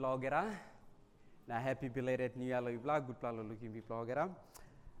Plagera. Na happy belated New Year vlog, good plan looking be Plagera.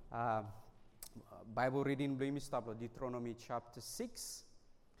 Bible reading blame stop Deuteronomy chapter 6.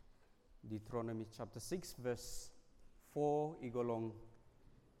 Deuteronomy chapter 6 verse 4 igolong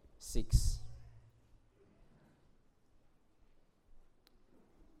 6.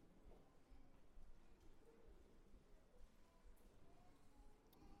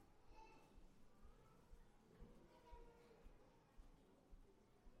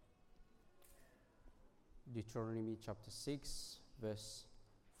 Deuteronomy chapter 6, verse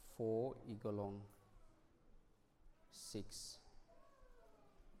 4, igolong 6.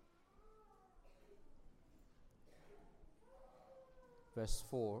 Verse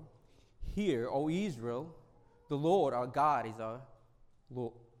 4, Hear, O Israel, the Lord our God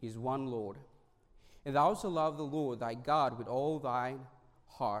is one Lord. And thou shalt love the Lord thy God with all thine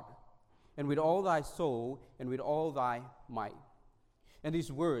heart, and with all thy soul, and with all thy might. And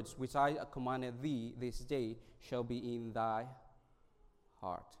these words which I commanded thee this day shall be in thy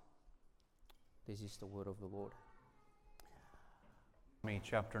heart. This is the word of the Lord.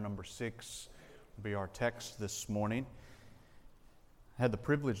 Chapter number 6 will be our text this morning. I had the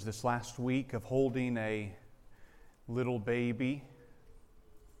privilege this last week of holding a little baby.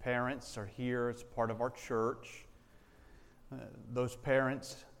 Parents are here as part of our church. Those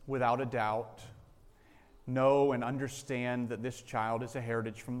parents, without a doubt, know and understand that this child is a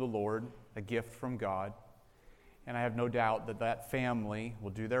heritage from the Lord, a gift from God. And I have no doubt that that family will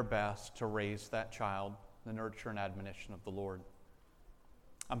do their best to raise that child, the nurture and admonition of the Lord.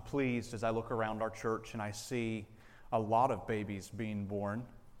 I'm pleased as I look around our church and I see a lot of babies being born.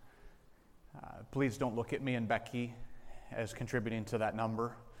 Please don't look at me and Becky as contributing to that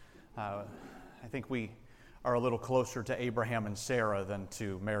number. I think we are a little closer to Abraham and Sarah than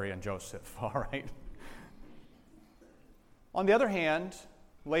to Mary and Joseph, all right? On the other hand,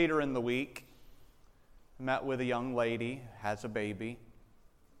 later in the week, I met with a young lady, has a baby,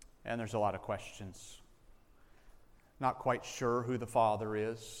 and there's a lot of questions. Not quite sure who the father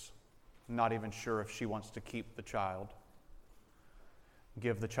is, not even sure if she wants to keep the child,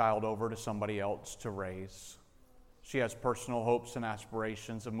 give the child over to somebody else to raise. She has personal hopes and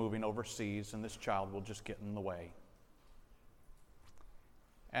aspirations of moving overseas, and this child will just get in the way.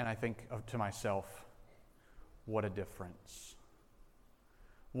 And I think to myself, what a difference.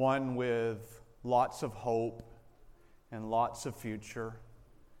 One with lots of hope and lots of future,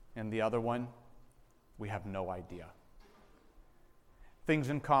 and the other one, we have no idea. Things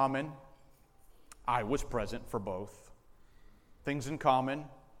in common, I was present for both. Things in common,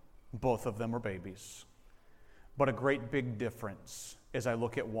 both of them are babies. But a great big difference as I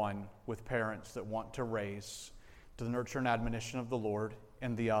look at one with parents that want to raise to the nurture and admonition of the Lord,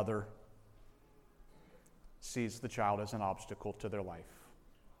 and the other sees the child as an obstacle to their life.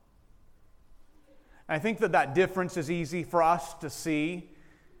 I think that difference is easy for us to see.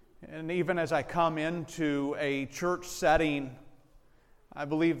 And even as I come into a church setting, I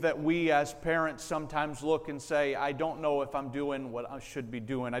believe that we as parents sometimes look and say, I don't know if I'm doing what I should be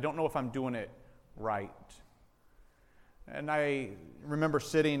doing. I don't know if I'm doing it right. And I remember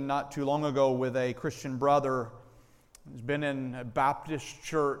sitting not too long ago with a Christian brother who's been in a Baptist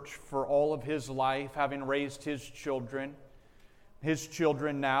church for all of his life, having raised his children. His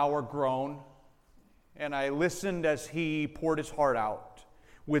children now are grown. And I listened as he poured his heart out.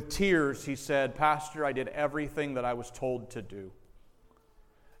 With tears, he said, Pastor, I did everything that I was told to do.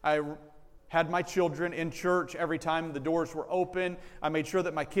 I had my children in church every time the doors were open. I made sure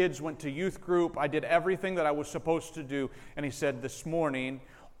that my kids went to youth group. I did everything that I was supposed to do. And he said, this morning,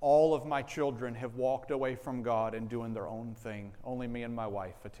 all of my children have walked away from God and doing their own thing. Only me and my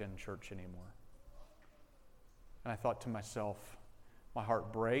wife attend church anymore. And I thought to myself, my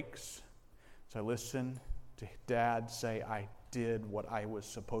heart breaks as I listen to Dad say, I did what I was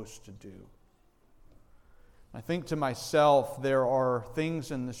supposed to do. I think to myself, there are things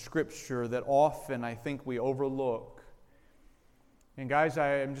in the Scripture that often I think we overlook. And guys,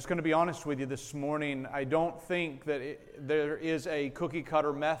 I'm just going to be honest with you this morning. I don't think that there is a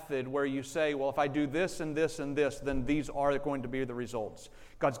cookie-cutter method where you say, well, if I do this and this and this, then these are going to be the results.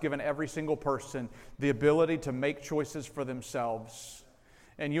 God's given every single person the ability to make choices for themselves.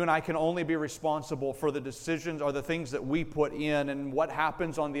 And you and I can only be responsible for the decisions or the things that we put in, and what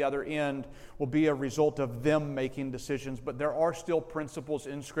happens on the other end will be a result of them making decisions. But there are still principles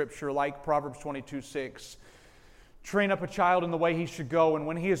in Scripture, like Proverbs 22:6. Train up a child in the way he should go, and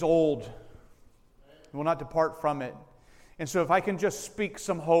when he is old, he will not depart from it. And so if I can just speak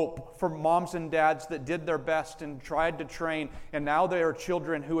some hope for moms and dads that did their best and tried to train, and now they are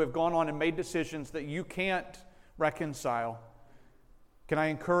children who have gone on and made decisions that you can't reconcile. Can I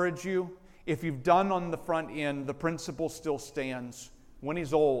encourage you? If you've done on the front end, the principle still stands. When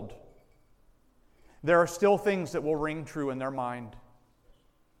he's old, there are still things that will ring true in their mind.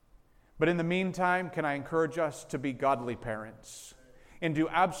 But in the meantime, can I encourage us to be godly parents and do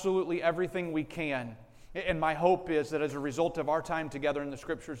absolutely everything we can? And my hope is that as a result of our time together in the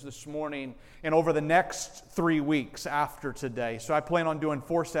Scriptures this morning and over the next 3 weeks after today, so I plan on doing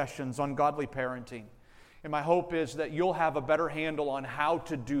 4 sessions on godly parenting. And my hope is that you'll have a better handle on how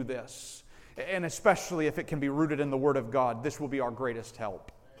to do this. And especially if it can be rooted in the Word of God, this will be our greatest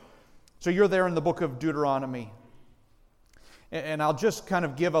help. So you're there in the book of Deuteronomy. And I'll just kind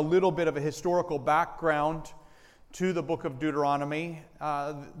of give a little bit of a historical background to the book of Deuteronomy.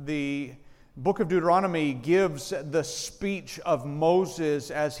 The book of Deuteronomy gives the speech of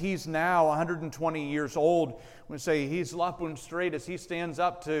Moses as he's now 120 years old. We say he's lapun straight as he stands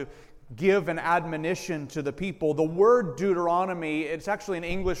up to give an admonition to the people. The word Deuteronomy, it's actually an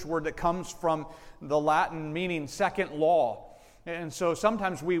English word that comes from the Latin meaning second law. And so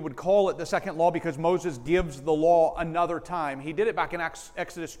sometimes we would call it the second law because Moses gives the law another time. He did it back in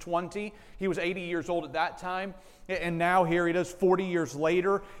Exodus 20. He was 80 years old at that time. And now here he does 40 years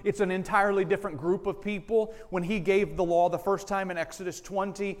later. It's an entirely different group of people. When he gave the law the first time in Exodus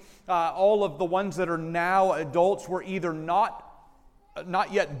 20, all of the ones that are now adults were either not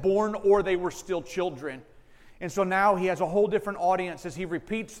yet born or they were still children. And so now he has a whole different audience as he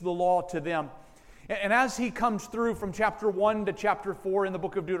repeats the law to them. And as he comes through from chapter 1 to chapter 4 in the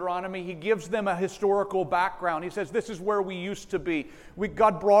book of Deuteronomy, he gives them a historical background. He says, this is where we used to be.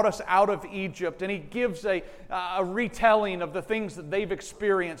 God brought us out of Egypt. And he gives a retelling of the things that they've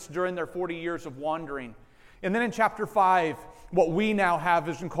experienced during their 40 years of wandering. And then in chapter 5, what we now have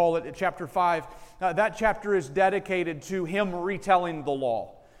is, and call it chapter 5, that chapter is dedicated to him retelling the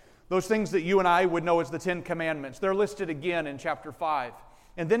law. Those things that you and I would know as the 10 Commandments. They're listed again in chapter 5.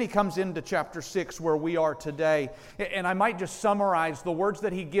 And then he comes into chapter 6 where we are today. And I might just summarize the words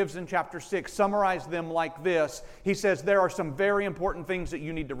that he gives in chapter 6, summarize them like this. He says there are some very important things that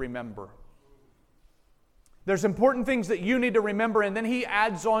you need to remember. There's important things that you need to remember, and then he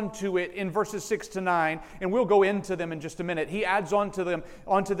adds on to it in verses 6 to 9, and we'll go into them in just a minute. He adds onto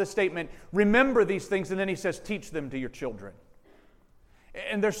the statement, remember these things, and then he says, teach them to your children.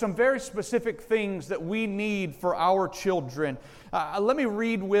 And there's some very specific things that we need for our children. Let me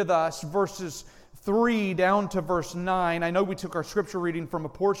read with us verses 3 down to verse 9. I know we took our scripture reading from a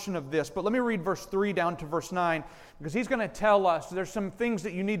portion of this, but let me read verse 3 down to verse 9, because he's going to tell us there's some things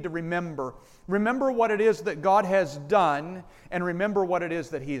that you need to remember. Remember what it is that God has done, and remember what it is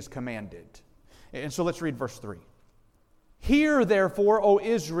that he has commanded. And so let's read verse 3. Hear therefore, O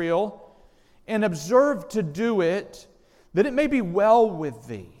Israel, and observe to do it, that it may be well with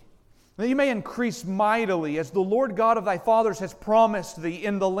thee, that you may increase mightily, as the Lord God of thy fathers has promised thee,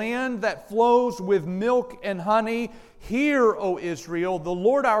 in the land that flows with milk and honey. Hear, O Israel, the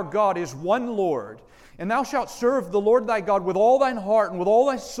Lord our God is one Lord, and thou shalt serve the Lord thy God with all thine heart, and with all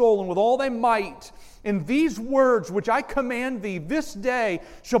thy soul, and with all thy might. And these words which I command thee this day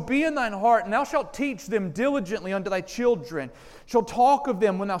shall be in thine heart, and thou shalt teach them diligently unto thy children. Shall talk of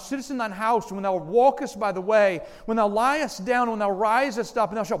them when thou sittest in thine house, and when thou walkest by the way, when thou liest down, and when thou risest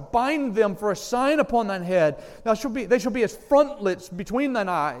up, and thou shalt bind them for a sign upon thine head. They shall be as frontlets between thine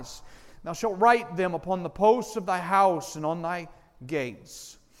eyes. Thou shalt write them upon the posts of thy house and on thy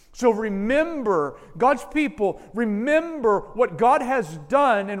gates. So remember, God's people, remember what God has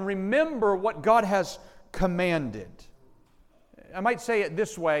done and remember what God has commanded. I might say it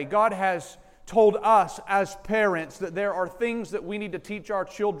this way. God has told us as parents that there are things that we need to teach our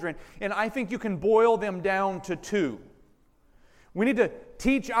children, and I think you can boil them down to 2. We need to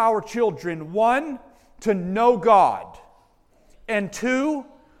teach our children, 1, to know God, and 2,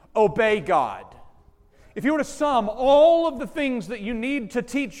 obey God. If you were to sum all of the things that you need to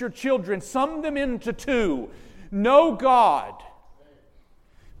teach your children, sum them into 2. Know God.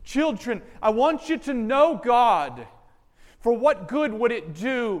 Children, I want you to know God. For what good would it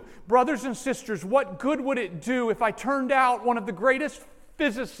do, brothers and sisters, what good would it do if I turned out one of the greatest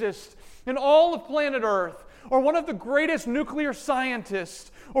physicists in all of planet Earth, or one of the greatest nuclear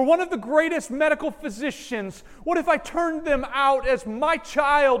scientists, or one of the greatest medical physicians? What if I turned them out as my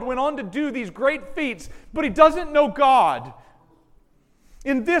child went on to do these great feats, but he doesn't know God?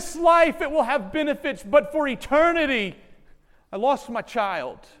 In this life it will have benefits, but for eternity, I lost my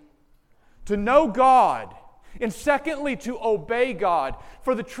child. To know God, and secondly, to obey God.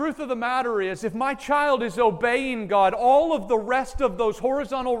 For the truth of the matter is, if my child is obeying God, all of the rest of those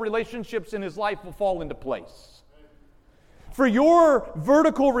horizontal relationships in his life will fall into place. For your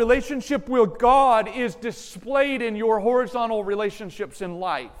vertical relationship with God is displayed in your horizontal relationships in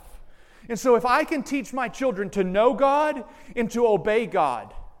life. And so if I can teach my children to know God and to obey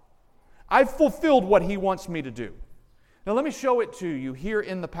God, I've fulfilled what He wants me to do. Now let me show it to you here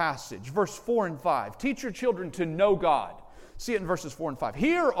in the passage, verse 4 and 5. Teach your children to know God. See it in verses 4 and 5.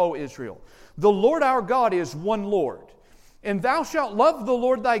 Hear, O Israel, the Lord our God is one Lord. And thou shalt love the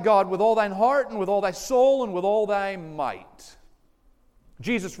Lord thy God with all thine heart and with all thy soul and with all thy might.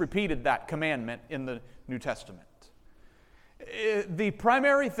 Jesus repeated that commandment in the New Testament. The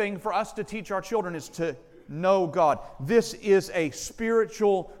primary thing for us to teach our children is to know God. This is a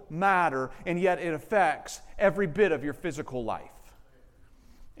spiritual matter, and yet it affects every bit of your physical life.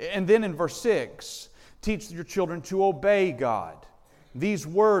 And then in verse 6, teach your children to obey God. These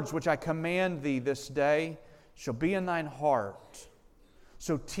words which I command thee this day shall be in thine heart.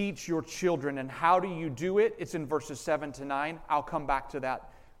 So teach your children. And how do you do it? It's in verses 7 to 9. I'll come back to that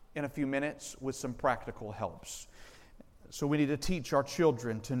in a few minutes with some practical helps. So we need to teach our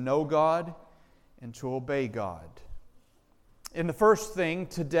children to know God and to obey God. In the first thing,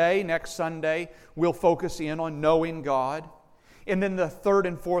 today, next Sunday, we'll focus in on knowing God. And then the third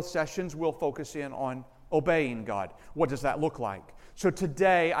and fourth sessions, we'll focus in on obeying God. What does that look like? So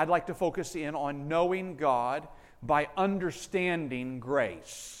today, I'd like to focus in on knowing God by understanding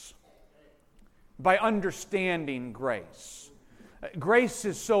grace. By understanding grace. Grace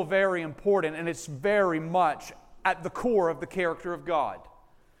is so very important, and it's very much at the core of the character of God.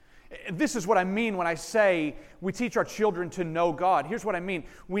 This is what I mean when I say we teach our children to know God. Here's what I mean.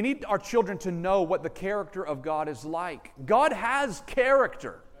 We need our children to know what the character of God is like. God has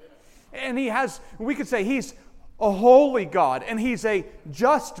character. And we could say He's a holy God, and He's a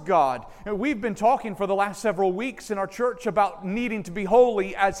just God. And we've been talking for the last several weeks in our church about needing to be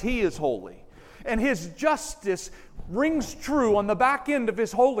holy as He is holy. And His justice rings true on the back end of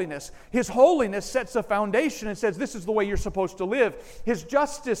His holiness. His holiness sets a foundation and says this is the way you're supposed to live. His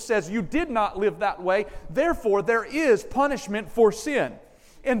justice says you did not live that way, therefore there is punishment for sin.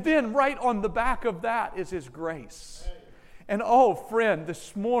 And then right on the back of that is His grace. And oh, friend,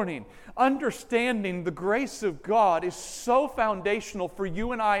 this morning, understanding the grace of God is so foundational for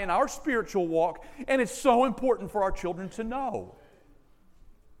you and I in our spiritual walk, and it's so important for our children to know.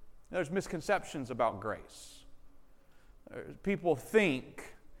 There's misconceptions about grace. People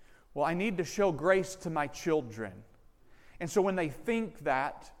think, well, I need to show grace to my children. And so when they think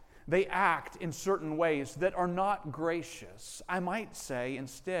that, they act in certain ways that are not gracious. I might say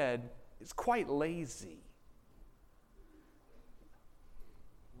instead, it's quite lazy.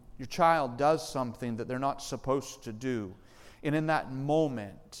 Your child does something that they're not supposed to do. And in that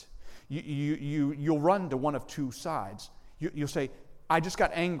moment, you'll run to one of two sides. You'll say, I just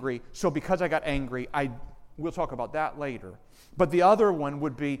got angry, so because I got angry, we'll talk about that later. But the other one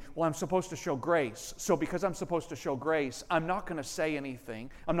would be, well, I'm supposed to show grace. So because I'm supposed to show grace, I'm not going to say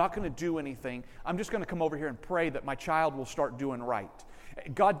anything. I'm not going to do anything. I'm just going to come over here and pray that my child will start doing right.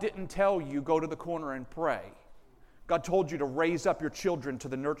 God didn't tell you, go to the corner and pray. God told you to raise up your children to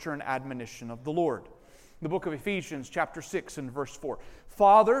the nurture and admonition of the Lord. The book of Ephesians, chapter 6 and verse 4.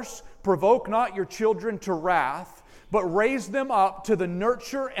 Fathers, provoke not your children to wrath, but raise them up to the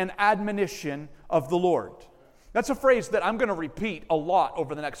nurture and admonition of the Lord. That's a phrase that I'm going to repeat a lot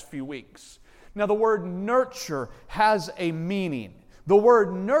over the next few weeks. Now, the word nurture has a meaning. The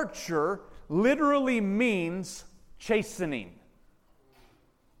word nurture literally means chastening.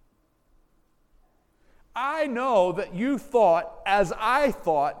 I know that you thought, as I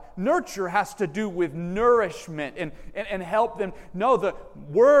thought, nurture has to do with nourishment and help them. No, the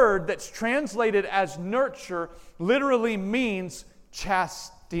word that's translated as nurture literally means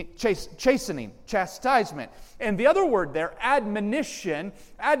chastening, chastisement. And the other word there, admonition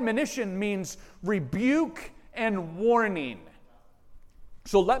means rebuke and warning.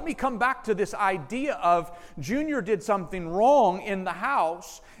 So let me come back to this idea of Junior did something wrong in the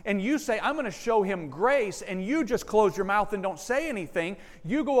house, and you say, I'm going to show him grace, and you just close your mouth and don't say anything.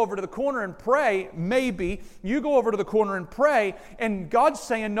 You go over to the corner and pray, maybe. You go over to the corner and pray, and God's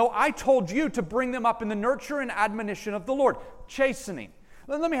saying, no, I told you to bring them up in the nurture and admonition of the Lord. Chastening.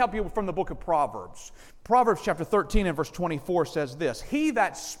 Let me help you from the book of Proverbs. Proverbs chapter 13 and verse 24 says this, He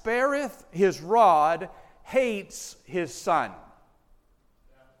that spareth his rod hates his son.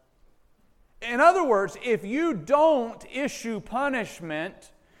 In other words, if you don't issue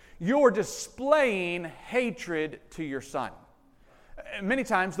punishment, you're displaying hatred to your son. Many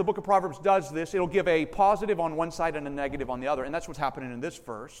times the book of Proverbs does this. It'll give a positive on one side and a negative on the other, and that's what's happening in this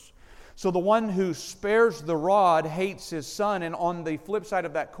verse. So the one who spares the rod hates his son, and on the flip side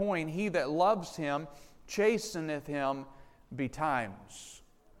of that coin, he that loves him chasteneth him be times,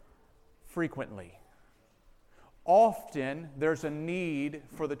 frequently. Often there's a need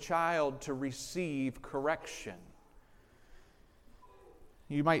for the child to receive correction.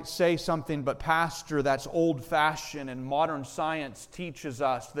 You might say something, but Pastor, that's old-fashioned, and modern science teaches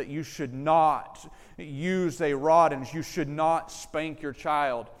us that you should not use a rod and you should not spank your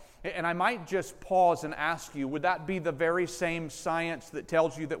child. And I might just pause and ask you, would that be the very same science that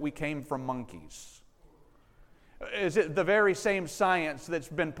tells you that we came from monkeys? Is it the very same science that's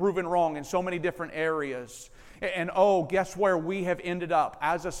been proven wrong in so many different areas? And guess where we have ended up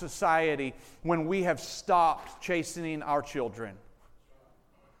as a society when we have stopped chastening our children?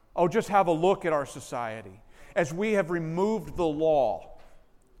 Just have a look at our society. As we have removed the law.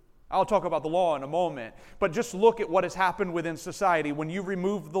 I'll talk about the law in a moment. But just look at what has happened within society. When you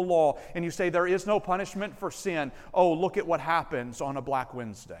remove the law and you say there is no punishment for sin, look at what happens on a Black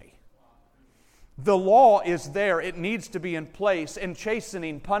Wednesday. The law is there. It needs to be in place. And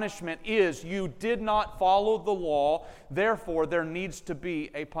chastening, punishment is you did not follow the law, therefore there needs to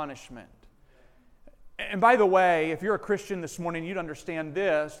be a punishment. And by the way, if you're a Christian this morning, you'd understand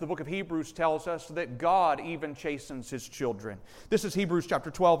this. The book of Hebrews tells us that God even chastens His children. This is Hebrews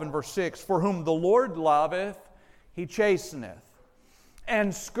chapter 12 and verse 6. For whom the Lord loveth, He chasteneth,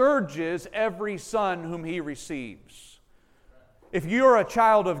 and scourges every son whom He receives. If you're a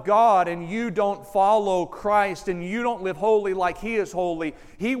child of God and you don't follow Christ and you don't live holy like He is holy,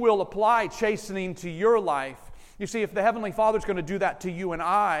 He will apply chastening to your life. You see, if the Heavenly Father's going to do that to you and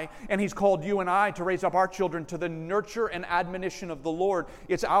I, and He's called you and I to raise up our children to the nurture and admonition of the Lord,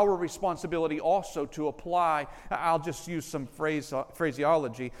 it's our responsibility also to apply, I'll just use some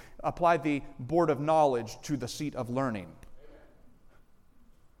phraseology, apply the board of knowledge to the seat of learning.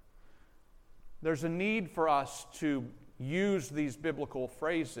 There's a need for us to use these biblical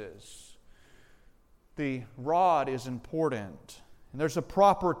phrases. The rod is important. And there's a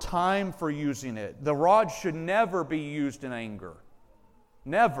proper time for using it. The rod should never be used in anger.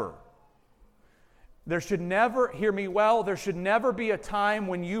 Never. There should never, hear me well, there should never be a time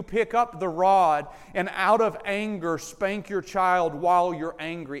when you pick up the rod and out of anger spank your child while you're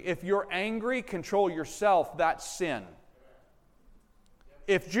angry. If you're angry, control yourself. That's sin.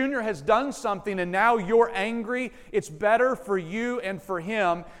 If Junior has done something and now you're angry, it's better for you and for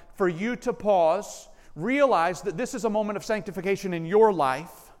him for you to pause. Realize that this is a moment of sanctification in your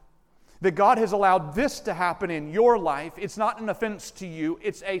life, that God has allowed this to happen in your life. It's not an offense to you,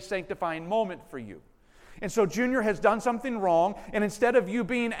 it's a sanctifying moment for you. And so Junior has done something wrong, and instead of you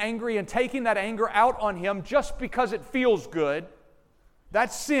being angry and taking that anger out on him just because it feels good,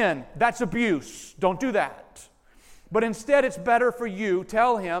 that's sin, that's abuse. Don't do that. But instead it's better for you,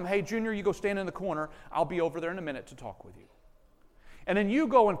 tell him, hey Junior, you go stand in the corner, I'll be over there in a minute to talk with you. And then you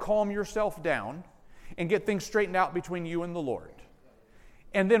go and calm yourself down and get things straightened out between you and the Lord.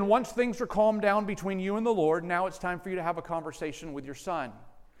 And then once things are calmed down between you and the Lord, now it's time for you to have a conversation with your son.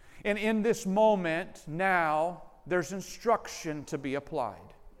 And in this moment, now, there's instruction to be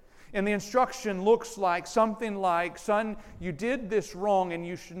applied. And the instruction looks like something like, son, you did this wrong, and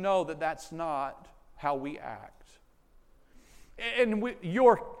you should know that that's not how we act. And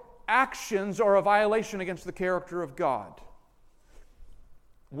your actions are a violation against the character of God.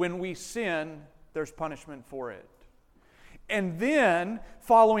 When we sin, there's punishment for it. And then,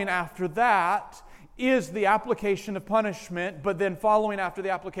 following after that, is the application of punishment, but then following after the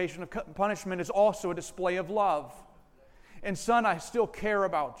application of punishment is also a display of love. And son, I still care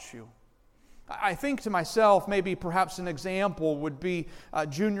about you. I think to myself, maybe perhaps an example would be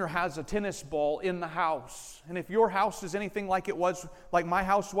Junior has a tennis ball in the house. And if your house is anything like it was, like my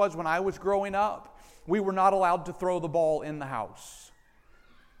house was when I was growing up, we were not allowed to throw the ball in the house.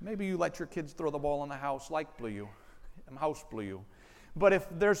 Maybe you let your kids throw the ball in the house like Blue, House Blue. But if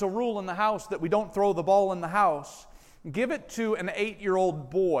there's a rule in the house that we don't throw the ball in the house, give it to an 8-year-old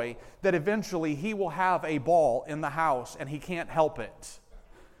boy that eventually he will have a ball in the house and he can't help it.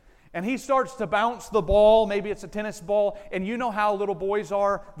 And he starts to bounce the ball, maybe it's a tennis ball, and you know how little boys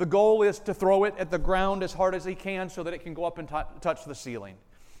are. The goal is to throw it at the ground as hard as he can so that it can go up and touch the ceiling.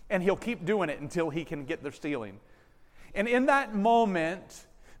 And he'll keep doing it until he can get the ceiling. And in that moment,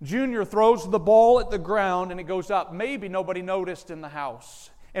 Junior throws the ball at the ground and it goes up. Maybe nobody noticed in the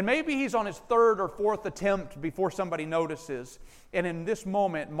house. And maybe he's on his 3rd or 4th attempt before somebody notices. And in this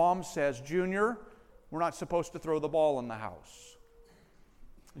moment, Mom says, Junior, we're not supposed to throw the ball in the house.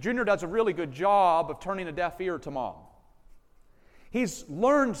 Junior does a really good job of turning a deaf ear to Mom. He's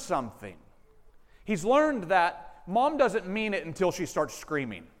learned something. He's learned that Mom doesn't mean it until she starts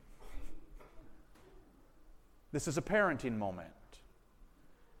screaming. This is a parenting moment.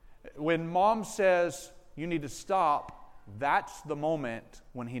 When Mom says, you need to stop, that's the moment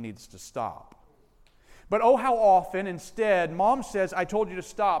when he needs to stop. But oh, how often instead, mom says, I told you to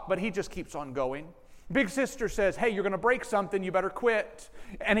stop, but he just keeps on going. Big sister says, hey, you're going to break something, you better quit.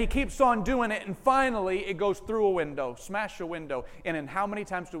 And he keeps on doing it, and finally it goes through a window, smash a window. And in how many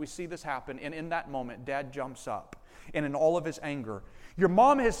times do we see this happen? And in that moment, Dad jumps up, and in all of his anger, your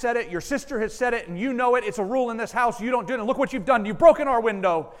mom has said it, your sister has said it, and you know it. It's a rule in this house. You don't do it. And look what you've done. You've broken our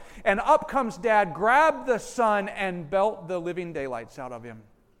window. And up comes Dad, grab the son, and belt the living daylights out of him.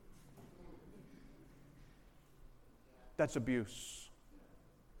 That's abuse.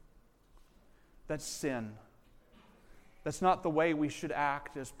 That's sin. That's not the way we should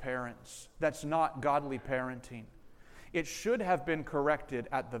act as parents. That's not godly parenting. It should have been corrected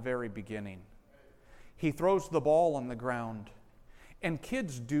at the very beginning. He throws the ball on the ground. And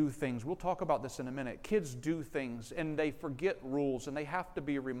kids do things. We'll talk about this in a minute. Kids do things and they forget rules and they have to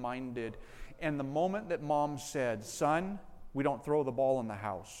be reminded. And the moment that mom said, son, we don't throw the ball in the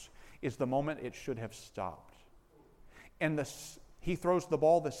house, is the moment it should have stopped. And he throws the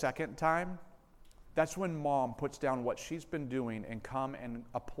ball the second time. That's when mom puts down what she's been doing and come and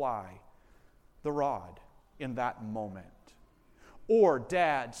apply the rod in that moment. Or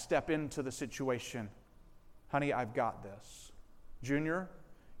dad step into the situation. Honey, I've got this. Junior,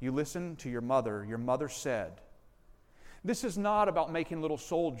 you listen to your mother. Your mother said. This is not about making little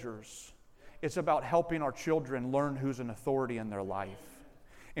soldiers. It's about helping our children learn who's an authority in their life.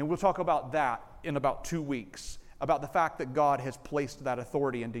 And we'll talk about that in about 2 weeks, about the fact that God has placed that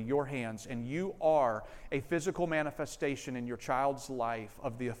authority into your hands, and you are a physical manifestation in your child's life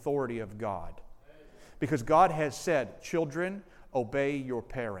of the authority of God. Because God has said, children, obey your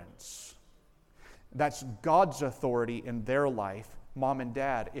parents. That's God's authority in their life. Mom and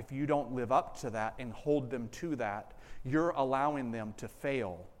dad, if you don't live up to that and hold them to that, you're allowing them to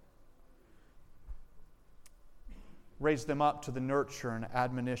fail. Raise them up to the nurture and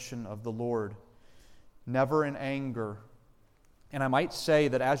admonition of the Lord, never in anger. And I might say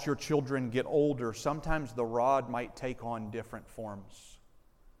that as your children get older, sometimes the rod might take on different forms.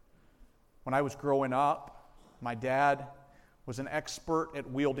 When I was growing up, my dad was an expert at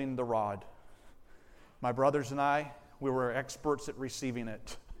wielding the rod. My brothers and I, we were experts at receiving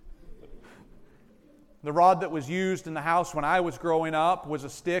it. The rod that was used in the house when I was growing up was a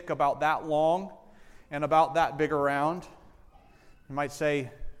stick about that long and about that big around. You might say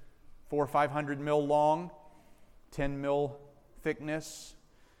 400 or 500 mil long, 10 mil thickness.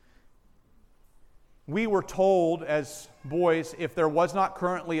 We were told as boys, if there was not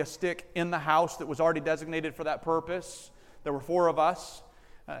currently a stick in the house that was already designated for that purpose, there were 4 of us,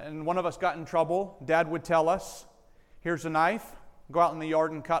 and one of us got in trouble. Dad would tell us, here's a knife, go out in the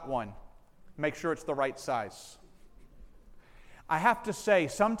yard and cut one. Make sure it's the right size. I have to say,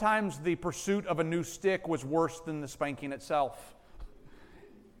 sometimes the pursuit of a new stick was worse than the spanking itself.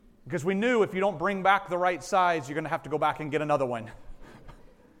 Because we knew if you don't bring back the right size, you're going to have to go back and get another one.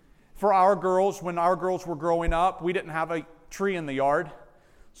 For our girls, when our girls were growing up, we didn't have a tree in the yard,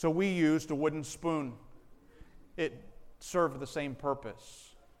 so we used a wooden spoon. It served the same purpose.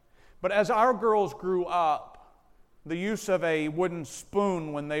 But as our girls grew up, the use of a wooden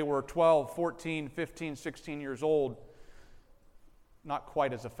spoon when they were 12, 14, 15, 16 years old, not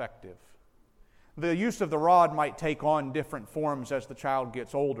quite as effective. The use of the rod might take on different forms as the child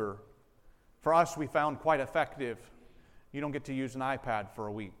gets older. For us, we found quite effective. You don't get to use an iPad for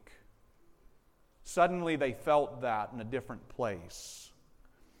a week. Suddenly they felt that in a different place.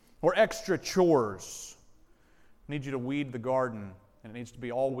 Or extra chores. I need you to weed the garden, and it needs to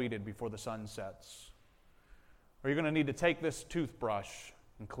be all weeded before the sun sets. Or you're going to need to take this toothbrush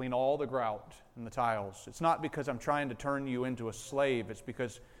and clean all the grout and the tiles. It's not because I'm trying to turn you into a slave. It's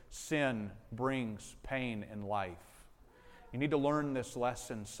because sin brings pain in life. You need to learn this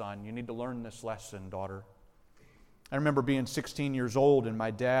lesson, son. You need to learn this lesson, daughter. I remember being 16 years old, and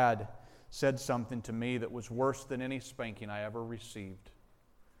my dad said something to me that was worse than any spanking I ever received.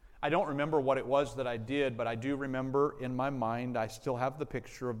 I don't remember what it was that I did, but I do remember in my mind, I still have the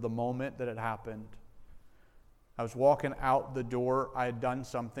picture of the moment that it happened. I was walking out the door. I had done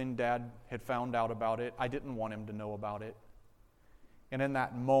something. Dad had found out about it. I didn't want him to know about it. And in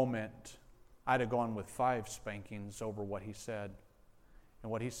that moment, I'd have gone with 5 spankings over what he said.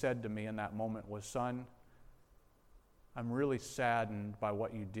 And what he said to me in that moment was, son, I'm really saddened by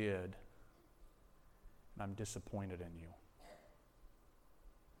what you did, and I'm disappointed in you.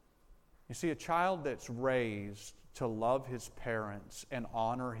 You see, a child that's raised to love his parents and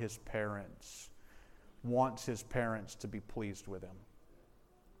honor his parents wants his parents to be pleased with him.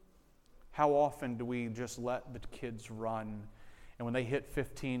 How often do we just let the kids run And when they hit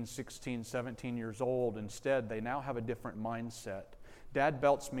 15, 16, 17 years old, instead, they now have a different mindset. Dad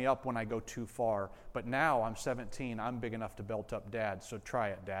belts me up when I go too far, but now I'm 17, I'm big enough to belt up Dad, so try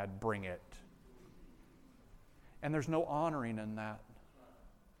it, Dad, bring it. And there's no honoring in that.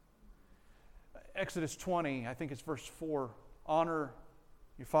 Exodus 20, I think it's verse 4, honor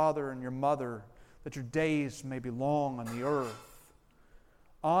your father and your mother, that your days may be long on the earth.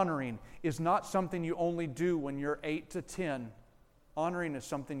 Honoring is not something you only do when you're 8 to 10. Honoring is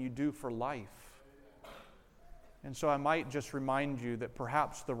something you do for life. And so I might just remind you that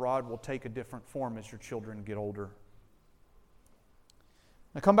perhaps the rod will take a different form as your children get older.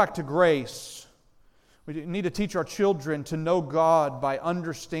 Now come back to grace. We need to teach our children to know God by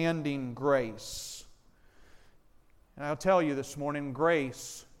understanding grace. And I'll tell you this morning,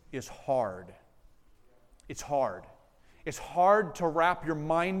 grace is hard. It's hard. It's hard to wrap your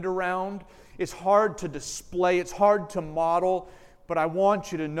mind around. It's hard to display. It's hard to model. But I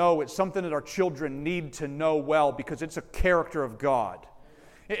want you to know it's something that our children need to know well because it's a character of God.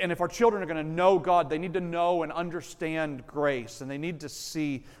 And if our children are going to know God, they need to know and understand grace. And they need to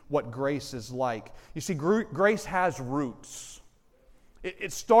see what grace is like. You see, grace has roots.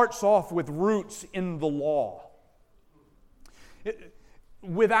 It starts off with roots in the law.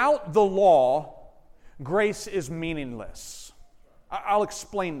 Without the law, grace is meaningless. I'll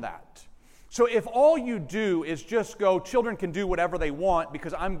explain that. So if all you do is just go, children can do whatever they want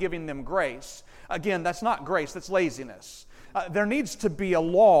because I'm giving them grace, again, that's not grace, that's laziness. There needs to be a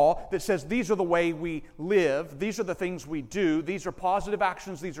law that says these are the way we live, these are the things we do, these are positive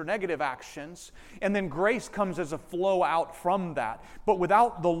actions, these are negative actions, and then grace comes as a flow out from that. But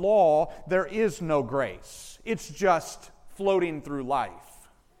without the law, there is no grace. It's just floating through life.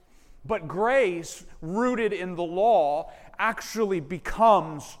 But grace, rooted in the law, actually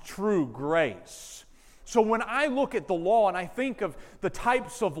becomes true grace. So when I look at the law and I think of the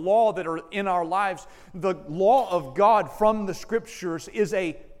types of law that are in our lives, the law of God from the Scriptures is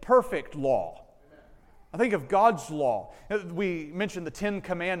a perfect law. I think of God's law. We mentioned the 10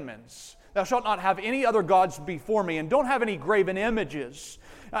 Commandments. Thou shalt not have any other gods before me, and don't have any graven images.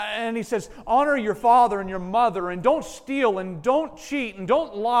 And he says, honor your father and your mother, and don't steal, and don't cheat, and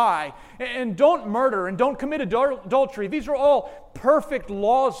don't lie, and don't murder, and don't commit adultery. These are all perfect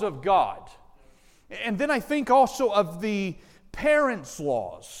laws of God. And then I think also of the parents'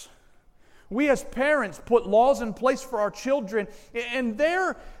 laws. We as parents put laws in place for our children, and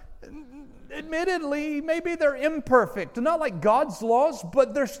they're, admittedly, maybe they're imperfect. They're not like God's laws,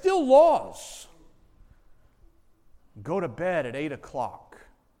 but they're still laws. Go to bed at 8 o'clock.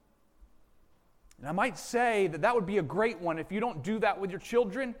 And I might say that that would be a great one. If you don't do that with your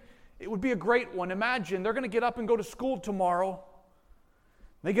children, it would be a great one. Imagine they're going to get up and go to school tomorrow.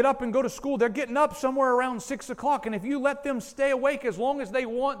 They get up and go to school. They're getting up somewhere around 6 o'clock. And if you let them stay awake as long as they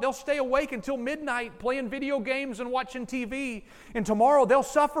want, they'll stay awake until midnight playing video games and watching TV. And tomorrow they'll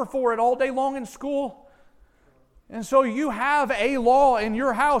suffer for it all day long in school. And so you have a law in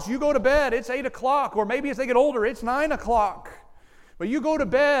your house. You go to bed, it's 8 o'clock. Or maybe as they get older, it's 9 o'clock. But you go to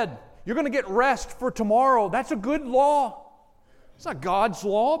bed. You're going to get rest for tomorrow. That's a good law. It's not God's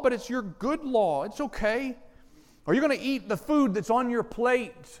law, but it's your good law. It's okay. Or you're going to eat the food that's on your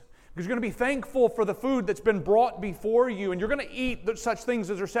plate because you're going to be thankful for the food that's been brought before you, and you're going to eat such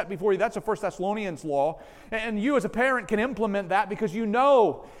things as are set before you. That's a 1 Thessalonians law. And you as a parent can implement that because you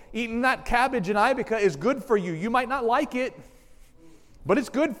know eating that cabbage and ibica is good for you. You might not like it, but it's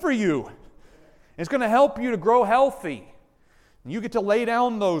good for you. It's going to help you to grow healthy. You get to lay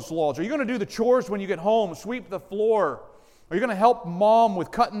down those laws. Are you going to do the chores when you get home, sweep the floor? Are you going to help mom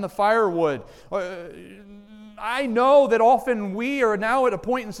with cutting the firewood? I know that often we are now at a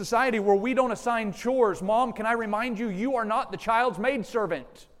point in society where we don't assign chores. Mom, can I remind you, you are not the child's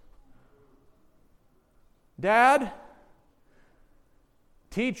maidservant. Dad,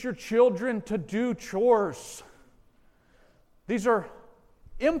 teach your children to do chores. These are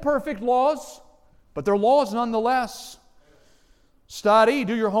imperfect laws, but they're laws nonetheless. Study,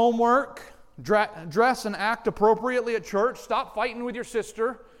 do your homework, dress and act appropriately at church, stop fighting with your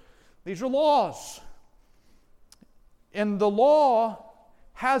sister. These are laws. And the law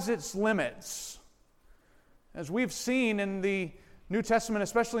has its limits. As we've seen in the New Testament,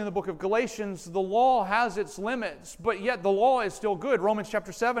 especially in the book of Galatians, the law has its limits, but yet the law is still good. Romans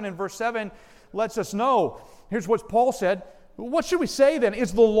chapter 7 and verse 7 lets us know. Here's what Paul said. What should we say then?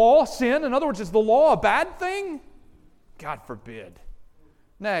 Is the law sin? In other words, is the law a bad thing? God forbid.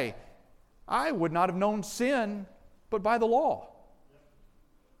 Nay, I would not have known sin but by the law.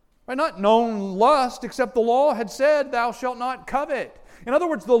 I had not known lust except the law had said, thou shalt not covet. In other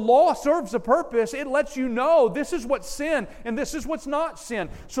words, the law serves a purpose. It lets you know this is what's sin and this is what's not sin.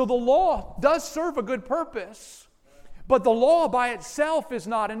 So the law does serve a good purpose, but the law by itself is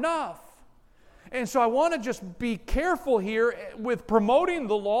not enough. And so I want to just be careful here with promoting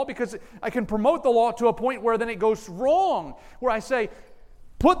the law, because I can promote the law to a point where then it goes wrong, where I say,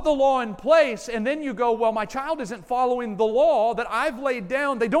 put the law in place, and then you go, well, my child isn't following the law that I've laid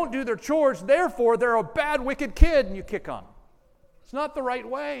down. They don't do their chores, therefore they're a bad, wicked kid, and you kick them. It's not the right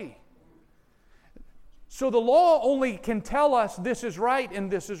way. So the law only can tell us this is right and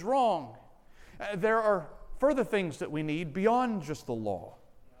this is wrong. There are further things that we need beyond just the law.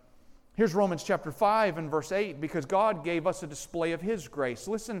 Here's Romans chapter 5 and verse 8, because God gave us a display of His grace.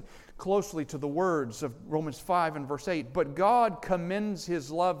 Listen closely to the words of Romans 5 and verse 8. But God commends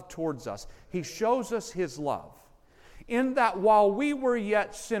His love towards us. He shows us His love, in that while we were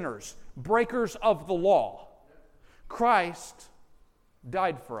yet sinners, breakers of the law, Christ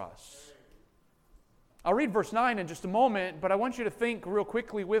died for us. I'll read verse 9 in just a moment, but I want you to think real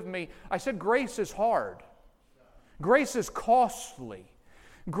quickly with me. I said grace is hard. Grace is costly.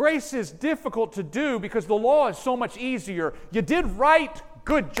 Grace is difficult to do because the law is so much easier. You did right,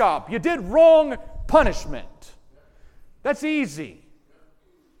 good job. You did wrong, punishment. That's easy.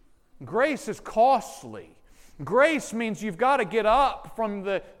 Grace is costly. Grace means you've got to get up from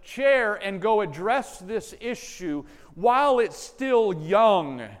the chair and go address this issue while it's still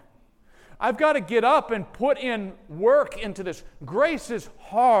young. I've got to get up and put in work into this. Grace is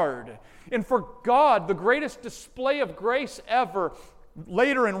hard. And for God, the greatest display of grace ever,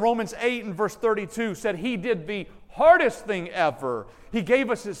 later in Romans 8 and verse 32, said He did the hardest thing ever. He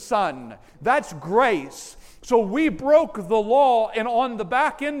gave us His Son. That's grace. So we broke the law, and on the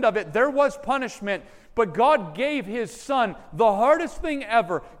back end of it, there was punishment. But God gave His Son, the hardest thing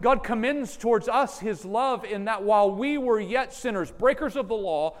ever. God commends towards us His love in that while we were yet sinners, breakers of the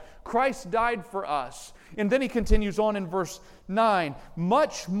law, Christ died for us. And then He continues on in verse 9.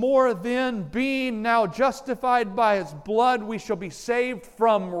 Much more then, being now justified by His blood, we shall be saved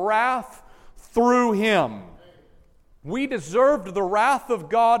from wrath through Him. We deserved the wrath of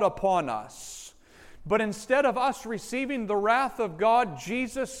God upon us. But instead of us receiving the wrath of God,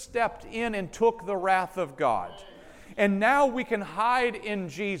 Jesus stepped in and took the wrath of God. And now we can hide in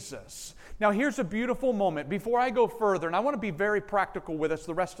Jesus. Now here's a beautiful moment. Before I go further, and I want to be very practical with us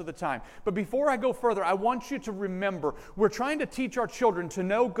the rest of the time, but before I go further, I want you to remember, we're trying to teach our children to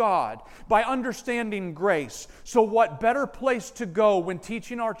know God by understanding grace. So what better place to go when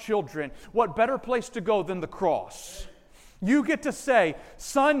teaching our children, what better place to go than the cross? You get to say,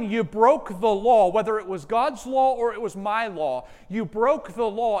 son, you broke the law, whether it was God's law or it was my law. You broke the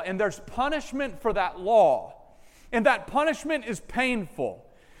law, and there's punishment for that law. And that punishment is painful.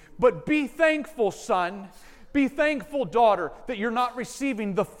 But be thankful, son. Be thankful, daughter, that you're not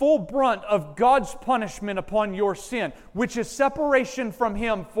receiving the full brunt of God's punishment upon your sin, which is separation from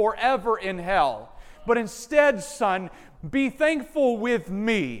Him forever in hell. But instead, son, be thankful with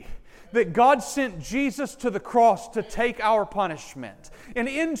me that God sent Jesus to the cross to take our punishment. And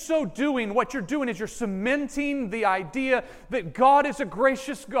in so doing, what you're doing is you're cementing the idea that God is a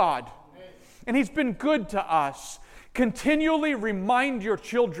gracious God. And He's been good to us. Continually remind your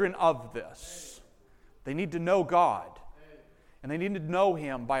children of this. They need to know God. And they need to know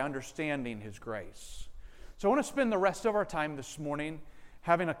Him by understanding His grace. So I want to spend the rest of our time this morning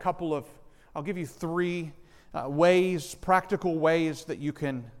having a couple of, I'll give you three practical ways that you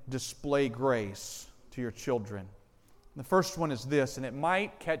can display grace to your children. The first one is this, and it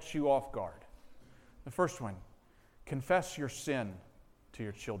might catch you off guard. The first one, confess your sin to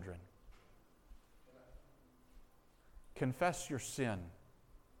your children. Confess your sin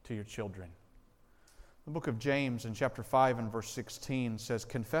to your children. The book of James in chapter 5 and verse 16 says,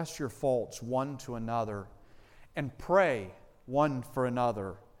 confess your faults one to another and pray one for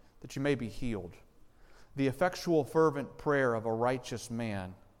another that you may be healed. The effectual fervent prayer of a righteous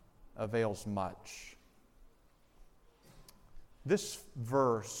man avails much. This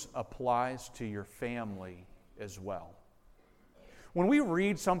verse applies to your family as well. When we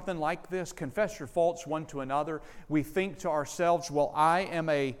read something like this, confess your faults one to another, we think to ourselves, well, I am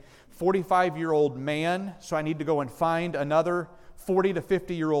a 45-year-old man, so I need to go and find another 40 to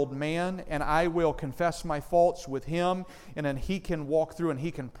 50-year-old man, and I will confess my faults with him, and then he can walk through and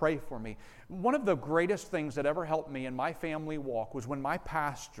he can pray for me. One of the greatest things that ever helped me in my family walk was when my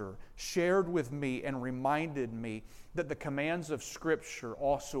pastor shared with me and reminded me that the commands of Scripture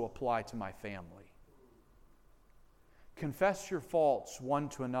also apply to my family. Confess your faults one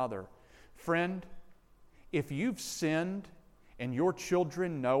to another. Friend, if you've sinned and your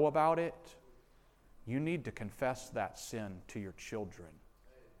children know about it, you need to confess that sin to your children.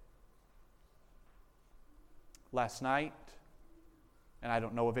 Last night, and I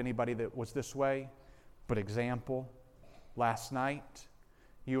don't know of anybody that was this way, but example, last night,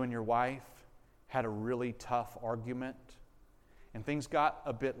 you and your wife had a really tough argument, and things got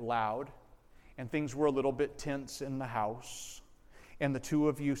a bit loud, and things were a little bit tense in the house, and the two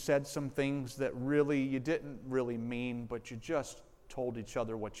of you said some things that really you didn't really mean, but you just told each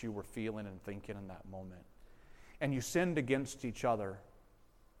other what you were feeling and thinking in that moment. And you sinned against each other.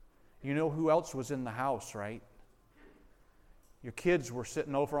 You know who else was in the house, right? Your kids were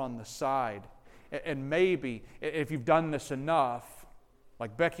sitting over on the side. And maybe, if you've done this enough,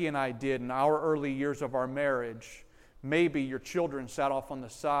 like Becky and I did in our early years of our marriage, maybe your children sat off on the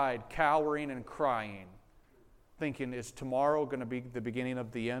side, cowering and crying, thinking, is tomorrow going to be the beginning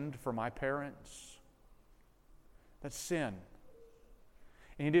of the end for my parents? That's sin.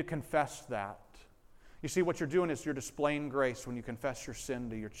 And you need to confess that. You see, what you're doing is you're displaying grace when you confess your sin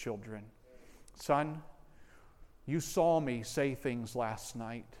to your children. Son, you saw me say things last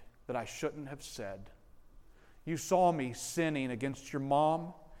night that I shouldn't have said. You saw me sinning against your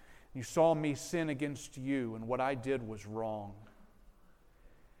mom. You saw me sin against you, and what I did was wrong.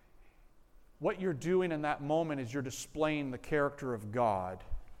 What you're doing in that moment is you're displaying the character of God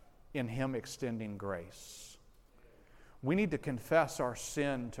in Him extending grace. We need to confess our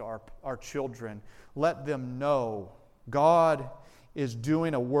sin to our children. Let them know God is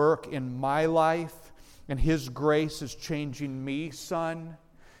doing a work in my life, and His grace is changing me, son.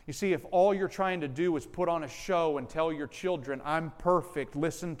 You see, if all you're trying to do is put on a show and tell your children, I'm perfect,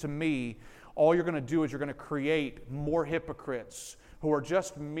 listen to me, all you're going to do is you're going to create more hypocrites who are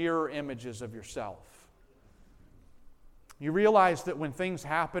just mirror images of yourself. You realize that when things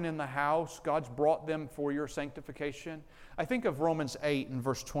happen in the house, God's brought them for your sanctification. I think of Romans 8 and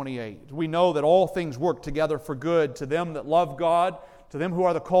verse 28. We know that all things work together for good to them that love God, to them who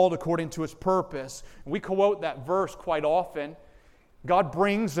are the called according to His purpose. And we quote that verse quite often. God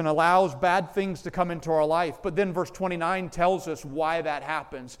brings and allows bad things to come into our life. But then verse 29 tells us why that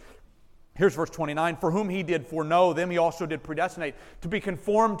happens. Here's verse 29. For whom He did foreknow, them He also did predestinate to be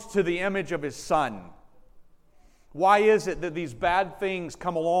conformed to the image of His Son. Why is it that these bad things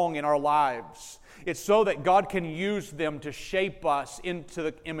come along in our lives? It's so that God can use them to shape us into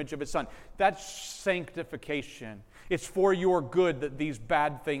the image of His Son. That's sanctification. It's for your good that these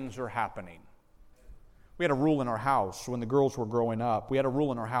bad things are happening. We had a rule in our house when the girls were growing up. We had a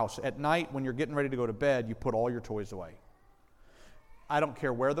rule in our house. At night, when you're getting ready to go to bed, you put all your toys away. I don't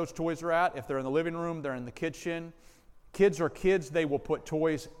care where those toys are at. If they're in the living room, they're in the kitchen. Kids are kids. They will put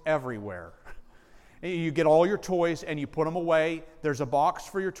toys everywhere. You get all your toys and you put them away. There's a box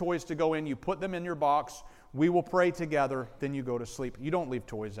for your toys to go in. You put them in your box. We will pray together. Then you go to sleep. You don't leave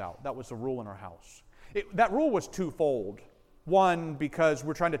toys out. That was the rule in our house. That rule was twofold. One, because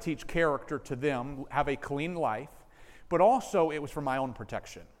we're trying to teach character to them, have a clean life. But also, it was for my own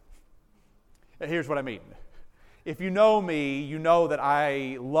protection. Here's what I mean. If you know me, you know that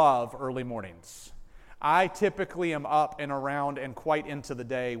I love early mornings. I typically am up and around and quite into the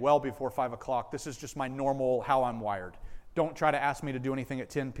day well before 5 o'clock. This is just my normal, how I'm wired. Don't try to ask me to do anything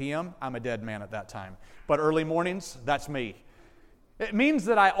at 10 p.m. I'm a dead man at that time. But early mornings, that's me. It means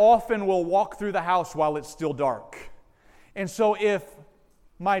that I often will walk through the house while it's still dark. And so if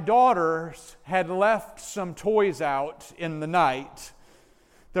my daughters had left some toys out in the night,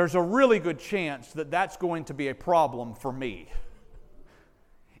 there's a really good chance that that's going to be a problem for me.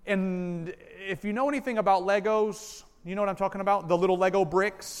 And if you know anything about Legos, you know what I'm talking about? The little Lego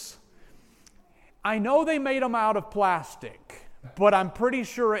bricks. I know they made them out of plastic, but I'm pretty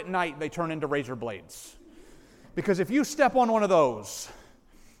sure at night they turn into razor blades. Because if you step on one of those,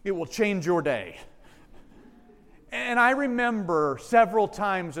 it will change your day. And I remember several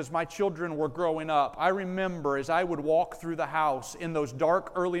times as my children were growing up, I remember as I would walk through the house in those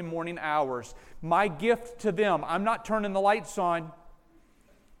dark early morning hours, my gift to them, I'm not turning the lights on.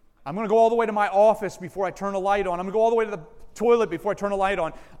 I'm going to go all the way to my office before I turn a light on. I'm going to go all the way to the toilet before I turn a light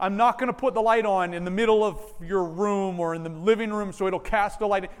on. I'm not going to put the light on in the middle of your room or in the living room so it'll cast a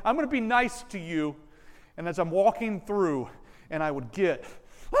light. I'm going to be nice to you. And as I'm walking through, and I would get,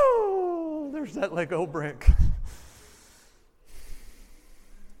 oh, there's that Lego brick.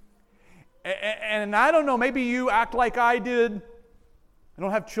 And I don't know, maybe you act like I did. I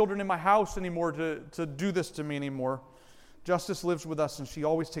don't have children in my house anymore to do this to me anymore. Justice lives with us, and she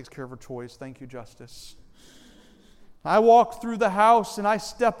always takes care of her toys. Thank you, Justice. I walk through the house, and I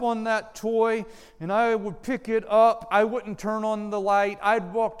step on that toy, and I would pick it up. I wouldn't turn on the light.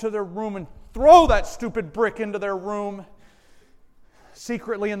 I'd walk to their room and throw that stupid brick into their room,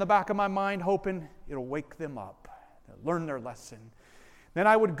 secretly in the back of my mind, hoping it'll wake them up. They'll learn their lesson. Then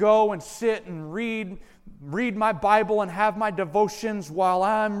I would go and sit and read my Bible and have my devotions while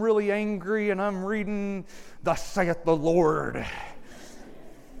I'm really angry and I'm reading, "Thus saith the Lord."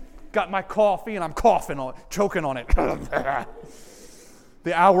 Got my coffee and I'm coughing on it, choking on it.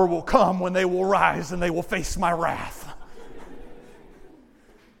 "The hour will come when they will rise and they will face my wrath."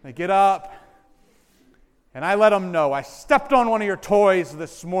 They get up, and I let them know, "I stepped on one of your toys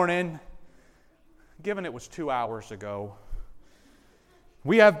this morning," given it was 2 hours ago.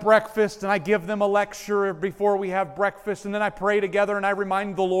 We have breakfast, and I give them a lecture before we have breakfast, and then I pray together, and I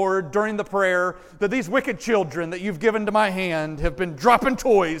remind the Lord during the prayer that these wicked children that you've given to my hand have been dropping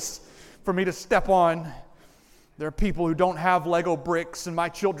toys for me to step on. There are people who don't have Lego bricks, and my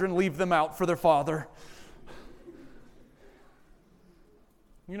children leave them out for their father.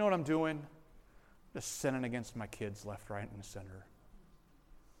 You know what I'm doing? Just sinning against my kids left, right, and center.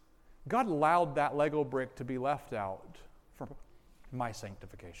 God allowed that Lego brick to be left out for my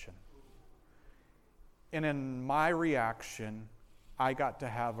sanctification. And in my reaction, I got to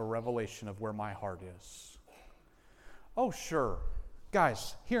have a revelation of where my heart is. Oh, sure.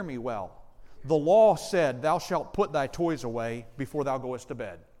 Guys, hear me well. The law said, "Thou shalt put thy toys away before thou goest to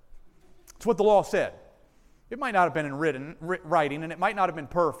bed." It's what the law said. It might not have been in writing, and it might not have been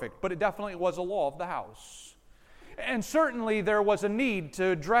perfect, but it definitely was a law of the house. And certainly there was a need to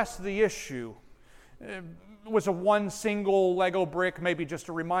address the issue. It was a one single Lego brick, maybe just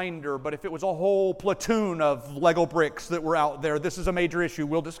a reminder, but if it was a whole platoon of Lego bricks that were out there, this is a major issue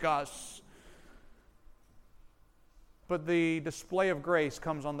we'll discuss. But the display of grace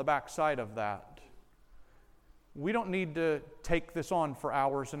comes on the backside of that. We don't need to take this on for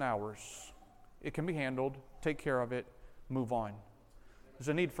hours and hours. It can be handled. Take care of it, move on. There's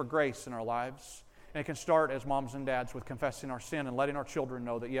a need for grace in our lives. And it can start as moms and dads with confessing our sin and letting our children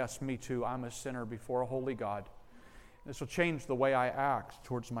know that, yes, me too, I'm a sinner before a holy God. This will change the way I act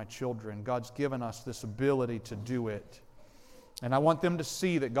towards my children. God's given us this ability to do it. And I want them to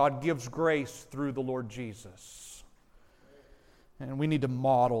see that God gives grace through the Lord Jesus. And we need to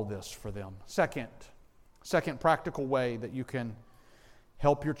model this for them. Second practical way that you can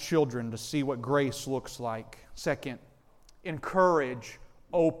help your children to see what grace looks like. Second, encourage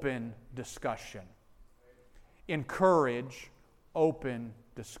open discussion. Encourage open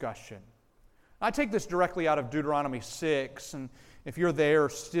discussion. I take this directly out of Deuteronomy 6, and if you're there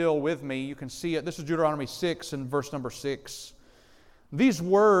still with me, you can see it. This is Deuteronomy 6 and verse number 6. "These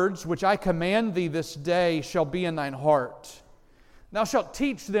words which I command thee this day shall be in thine heart. Thou shalt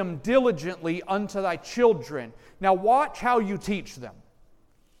teach them diligently unto thy children." Now watch how you teach them.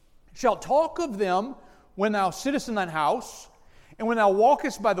 "Shalt talk of them when thou sittest in thine house, and when thou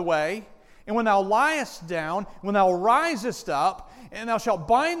walkest by the way, and when thou liest down, when thou risest up, and thou shalt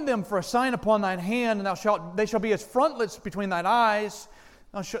bind them for a sign upon thine hand, and they shall be as frontlets between thine eyes.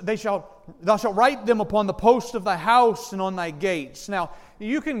 Thou shalt write them upon the post of thy house and on thy gates." Now,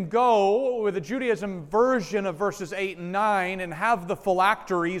 you can go with the Judaism version of verses 8 and 9 and have the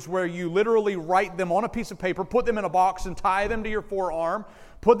phylacteries where you literally write them on a piece of paper, put them in a box and tie them to your forearm,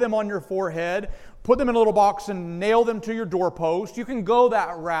 put them on your forehead, put them in a little box and nail them to your doorpost. You can go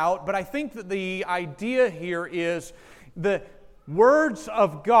that route, but I think that the idea here is the words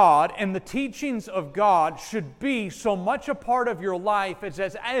of God and the teachings of God should be so much a part of your life as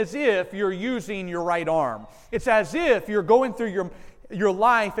if you're using your right arm. It's as if you're going through your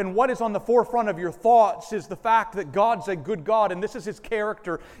life, and what is on the forefront of your thoughts is the fact that God's a good God and this is His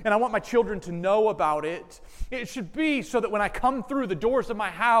character, and I want my children to know about it. It should be so that when I come through the doors of my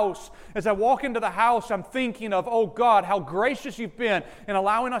house, as I walk into the house, I'm thinking of, "Oh God, how gracious You've been in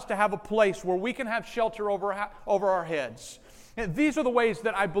allowing us to have a place where we can have shelter over our heads." And these are the ways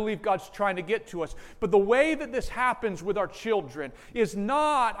that I believe God's trying to get to us. But the way that this happens with our children is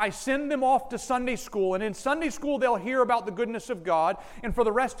not, I send them off to Sunday school, and in Sunday school they'll hear about the goodness of God, and for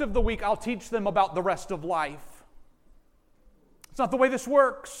the rest of the week I'll teach them about the rest of life. It's not the way this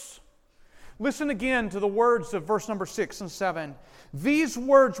works. Listen again to the words of verse number 6 and 7. "These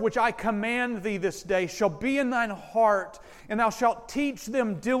words which I command thee this day shall be in thine heart, and thou shalt teach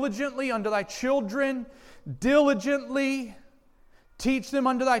them diligently unto thy children." Diligently. Teach them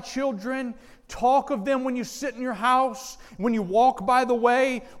unto thy children. Talk of them when you sit in your house, when you walk by the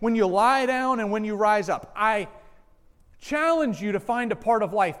way, when you lie down, and when you rise up. I challenge you to find a part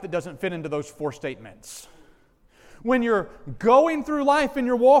of life that doesn't fit into those 4 statements. When you're going through life and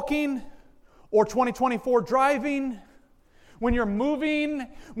you're walking, or 2024 driving, when you're moving,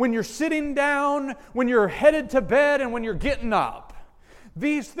 when you're sitting down, when you're headed to bed, and when you're getting up.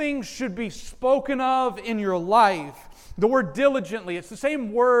 These things should be spoken of in your life. The word diligently, it's the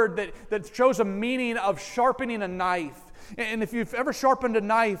same word that shows a meaning of sharpening a knife. And if you've ever sharpened a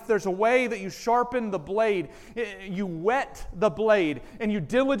knife, there's a way that you sharpen the blade. You wet the blade and you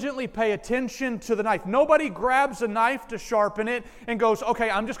diligently pay attention to the knife. Nobody grabs a knife to sharpen it and goes, okay,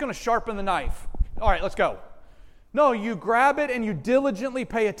 I'm just going to sharpen the knife. All right, let's go. No, you grab it and you diligently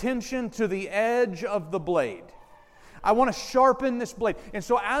pay attention to the edge of the blade. I want to sharpen this blade. And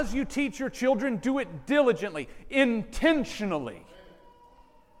so as you teach your children, do it diligently, intentionally.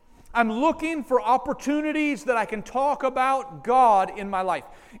 I'm looking for opportunities that I can talk about God in my life.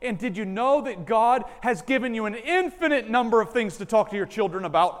 And did you know that God has given you an infinite number of things to talk to your children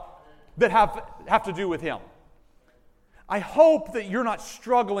about that have to do with Him? I hope that you're not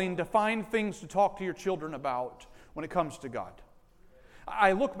struggling to find things to talk to your children about when it comes to God.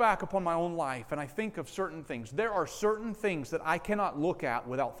 I look back upon my own life and I think of certain things. There are certain things that I cannot look at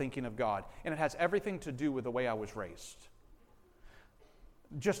without thinking of God, and it has everything to do with the way I was raised.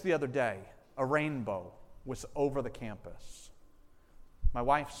 Just the other day, a rainbow was over the campus. My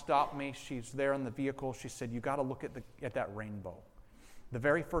wife stopped me. She's there in the vehicle. She said, "You got to look at that rainbow." The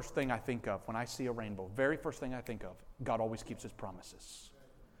very first thing I think of when I see a rainbow, very first thing I think of, God always keeps His promises.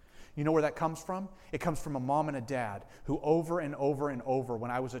 You know where that comes from? It comes from a mom and a dad who over and over and over,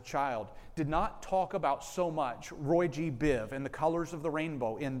 when I was a child, did not talk about so much Roy G. Biv and the colors of the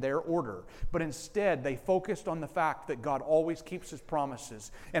rainbow in their order, but instead they focused on the fact that God always keeps His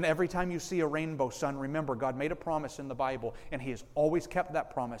promises. And every time you see a rainbow, son, remember God made a promise in the Bible, and He has always kept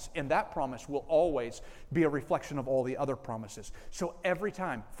that promise, and that promise will always be a reflection of all the other promises. So every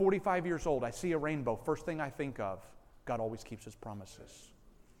time, 45 years old, I see a rainbow, first thing I think of, God always keeps His promises.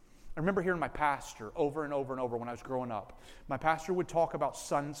 I remember hearing my pastor over and over and over when I was growing up. My pastor would talk about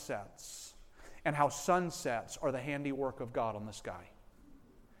sunsets and how sunsets are the handiwork of God on the sky.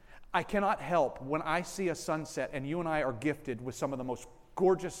 I cannot help when I see a sunset, and you and I are gifted with some of the most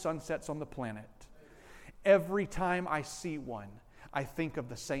gorgeous sunsets on the planet. Every time I see one, I think of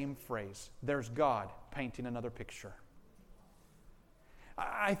the same phrase, there's God painting another picture.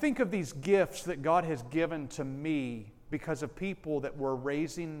 I think of these gifts that God has given to me because of people that were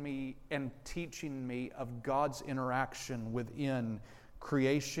raising me and teaching me of God's interaction within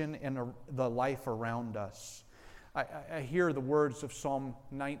creation and the life around us. I hear the words of Psalm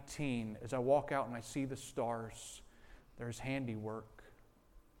 19 as I walk out and I see the stars. There's handiwork.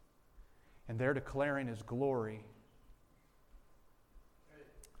 And they're declaring His glory.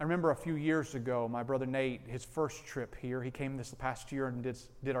 I remember a few years ago, my brother Nate, his first trip here, he came this past year and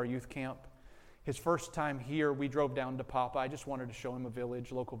did our youth camp. His first time here, we drove down to Papa. I just wanted to show him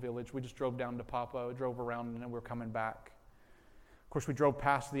a local village. We just drove down to Papa, drove around, and then we were coming back. Of course, we drove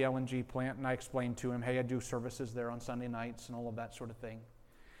past the LNG plant, and I explained to him, hey, I do services there on Sunday nights and all of that sort of thing.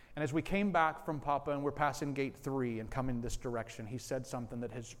 And as we came back from Papa and we're passing Gate 3 and coming this direction, he said something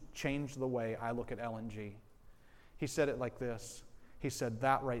that has changed the way I look at LNG. He said it like this. He said,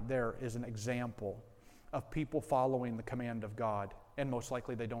 that right there is an example of people following the command of God, and most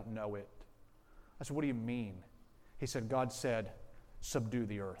likely they don't know it. I said, what do you mean? He said, God said, subdue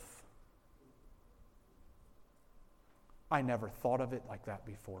the earth. I never thought of it like that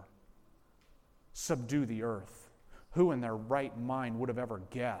before. Subdue the earth. Who in their right mind would have ever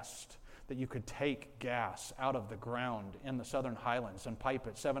guessed that you could take gas out of the ground in the Southern Highlands and pipe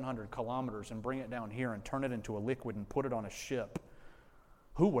it 700 kilometers and bring it down here and turn it into a liquid and put it on a ship?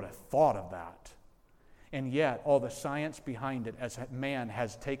 Who would have thought of that? And yet, all the science behind it, as man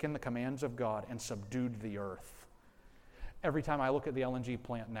has taken the commands of God and subdued the earth. Every time I look at the LNG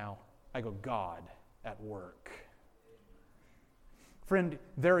plant now, I go, God at work. Friend,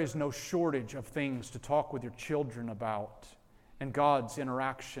 there is no shortage of things to talk with your children about and God's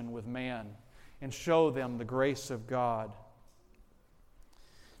interaction with man and show them the grace of God.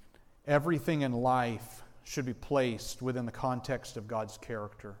 Everything in life should be placed within the context of God's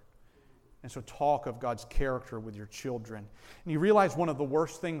character. And so talk of God's character with your children. And you realize one of the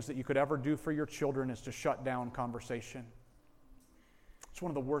worst things that you could ever do for your children is to shut down conversation. It's one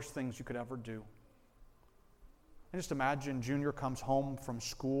of the worst things you could ever do. And just imagine Junior comes home from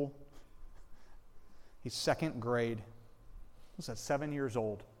school. He's second grade. What's that, 7 years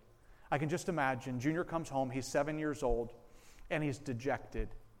old? I can just imagine Junior comes home, he's 7 years old, and he's dejected.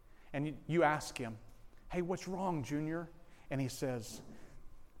 And you ask him, hey, what's wrong, Junior? And he says,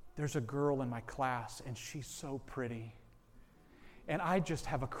 there's a girl in my class, and she's so pretty. And I just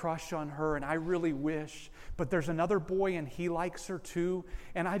have a crush on her, and I really wish. But there's another boy, and he likes her too,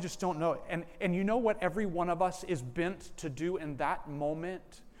 and I just don't know. And you know what every one of us is bent to do in that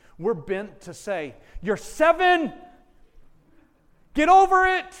moment? We're bent to say, you're 7. Get over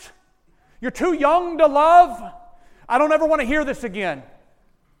it. You're too young to love. I don't ever want to hear this again.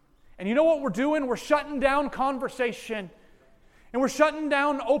 And you know what we're doing? We're shutting down conversation. And we're shutting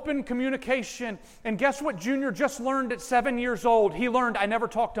down open communication. And guess what Junior just learned at 7 years old? He learned, I never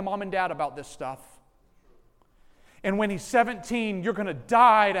talked to Mom and Dad about this stuff. And when he's 17, you're going to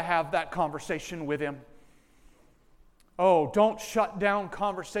die to have that conversation with him. Oh, don't shut down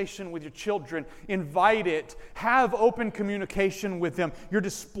conversation with your children. Invite it. Have open communication with them. You're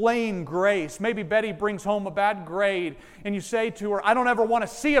displaying grace. Maybe Betty brings home a bad grade, and you say to her, I don't ever want to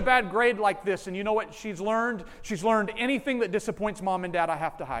see a bad grade like this. And you know what she's learned? She's learned anything that disappoints Mom and Dad, I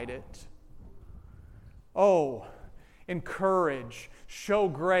have to hide it. Oh, encourage. Show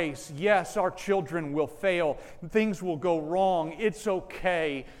grace. Yes, our children will fail. Things will go wrong. It's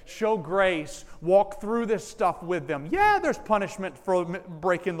okay. Show grace. Walk through this stuff with them. Yeah, there's punishment for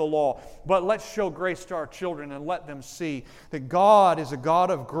breaking the law, but let's show grace to our children and let them see that God is a God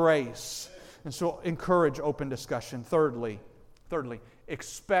of grace. And so encourage open discussion. Thirdly,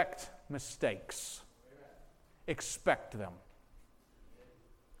 expect mistakes. Expect them.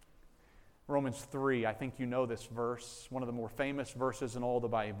 Romans 3, I think you know this verse, one of the more famous verses in all the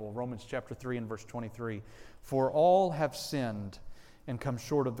Bible. Romans chapter 3 and verse 23. For all have sinned and come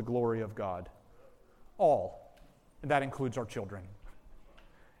short of the glory of God. All. And that includes our children.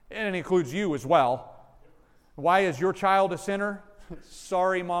 And it includes you as well. Why is your child a sinner?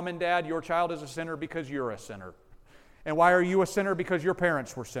 Sorry, Mom and Dad, your child is a sinner because you're a sinner. And why are you a sinner? Because your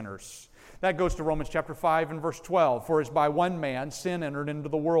parents were sinners. That goes to Romans chapter 5 and verse 12. For as by one man sin entered into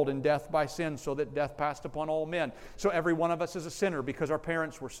the world, and death by sin, so that death passed upon all men. So every one of us is a sinner because our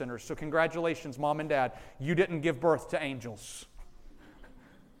parents were sinners. So congratulations, Mom and Dad. You didn't give birth to angels.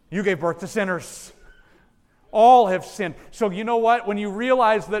 You gave birth to sinners. All have sinned. So you know what? When you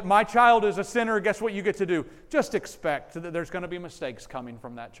realize that my child is a sinner, guess what you get to do? Just expect that there's going to be mistakes coming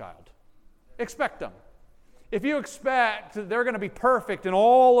from that child. Expect them. If you expect that they're going to be perfect in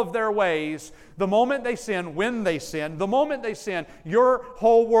all of their ways, the moment they sin, when they sin, the moment they sin, your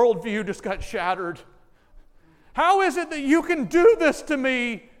whole worldview just got shattered. How is it that you can do this to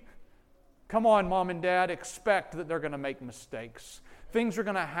me? Come on, Mom and Dad, expect that they're going to make mistakes. Things are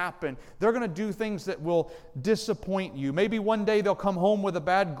going to happen. They're going to do things that will disappoint you. Maybe one day they'll come home with a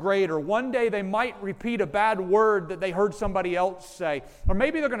bad grade, or one day they might repeat a bad word that they heard somebody else say. Or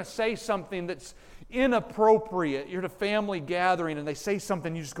maybe they're going to say something that's inappropriate. You're at a family gathering and they say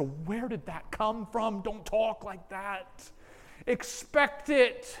something, you just go, where did that come from? Don't talk like that. Expect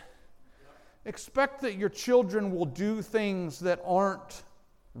it. Expect that your children will do things that aren't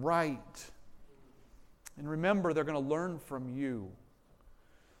right. And remember, they're going to learn from you.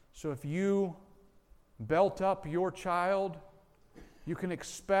 So if you belt up your child, you can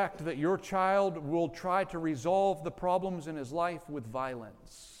expect that your child will try to resolve the problems in his life with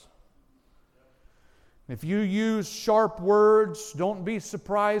violence. If you use sharp words, don't be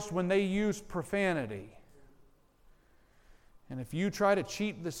surprised when they use profanity. And if you try to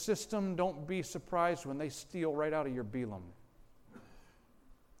cheat the system, don't be surprised when they steal right out of your Belaim.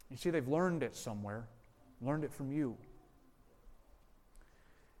 You see, they've learned it somewhere, learned it from you.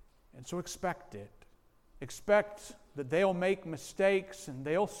 And so expect it. Expect that they'll make mistakes and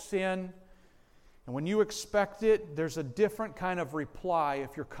they'll sin. And when you expect it, there's a different kind of reply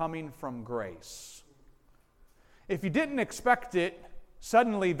if you're coming from grace. If you didn't expect it,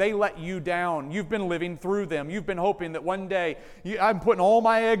 suddenly they let you down. You've been living through them. You've been hoping that one day, I'm putting all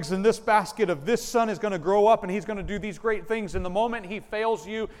my eggs in this basket of this son is going to grow up and he's going to do these great things. And the moment he fails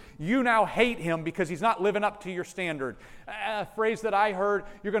you, you now hate him because he's not living up to your standard. A phrase that I heard,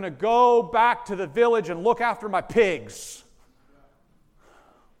 you're going to go back to the village and look after my pigs.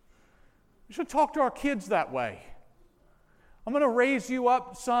 We should talk to our kids that way. I'm going to raise you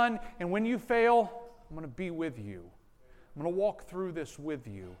up, son, and when you fail, I'm going to be with you. I'm going to walk through this with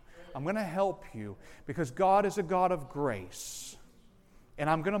you. I'm going to help you because God is a God of grace. And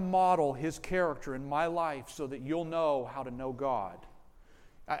I'm going to model His character in my life so that you'll know how to know God.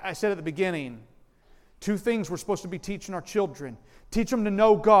 I said at the beginning, 2 things we're supposed to be teaching our children. Teach them to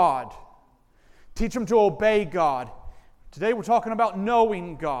know God. Teach them to obey God. Today we're talking about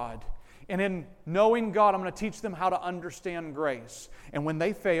knowing God. And in knowing God, I'm going to teach them how to understand grace. And when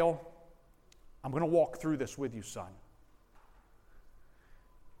they fail, I'm going to walk through this with you, son.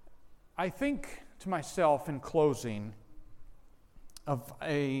 I think to myself in closing of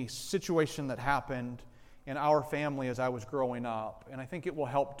a situation that happened in our family as I was growing up, and I think it will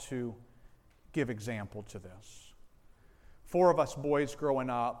help to give example to this. 4 of us boys growing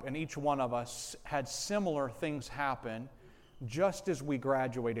up, and each one of us had similar things happen just as we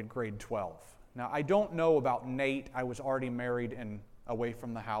graduated grade 12. Now, I don't know about Nate. I was already married and away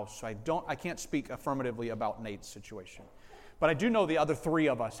from the house. So I can't speak affirmatively about Nate's situation. But I do know the other three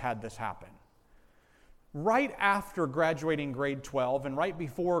of us had this happen. Right after graduating grade 12 and right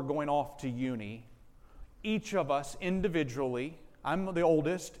before going off to uni, each of us individually, I'm the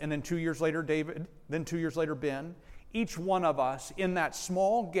oldest, and then 2 years later David, then 2 years later Ben, each one of us in that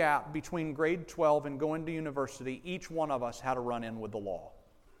small gap between grade 12 and going to university, each one of us had a run-in with the law.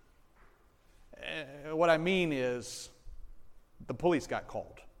 What I mean is the police got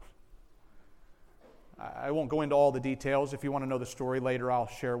called. I won't go into all the details. If you want to know the story later, I'll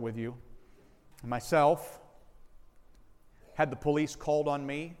share with you. Myself had the police called on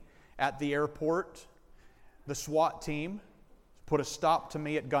me at the airport. The SWAT team put a stop to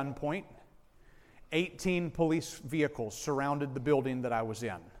me at gunpoint. 18 police vehicles surrounded the building that I was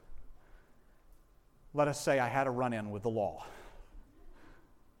in. Let us say I had a run-in with the law.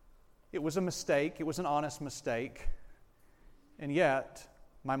 It was a mistake. It was an honest mistake. And yet,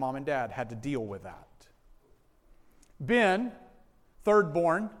 my mom and dad had to deal with that. Ben, third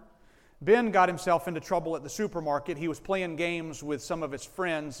born, Ben got himself into trouble at the supermarket. He was playing games with some of his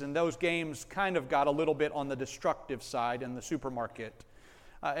friends, and those games kind of got a little bit on the destructive side in the supermarket.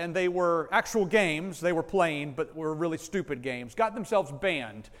 And they were actual games they were playing, but were really stupid games. Got themselves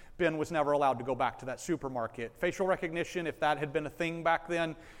banned. Ben was never allowed to go back to that supermarket. Facial recognition, if that had been a thing back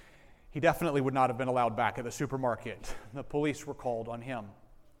then, he definitely would not have been allowed back at the supermarket. The police were called on him.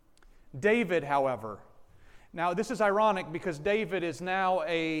 David, however, now this is ironic because David is now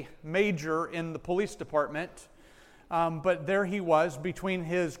a major in the police department, but there he was between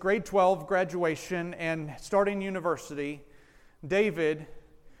his grade 12 graduation and starting university. David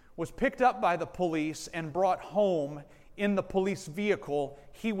was picked up by the police and brought home in the police vehicle.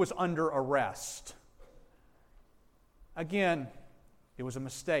 He was under arrest. Again, it was a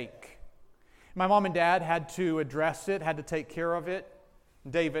mistake. My mom and dad had to address it, had to take care of it.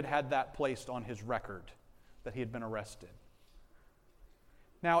 David had that placed on his record that he had been arrested.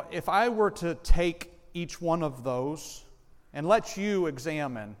 Now, if I were to take each one of those and let you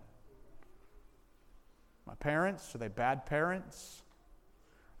examine, my parents, are they bad parents?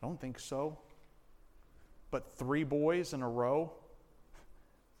 I don't think so. But 3 boys in a row,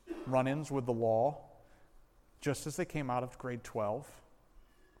 run-ins with the law, just as they came out of grade 12,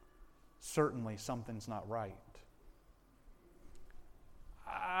 certainly something's not right.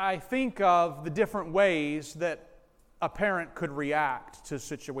 I think of the different ways that a parent could react to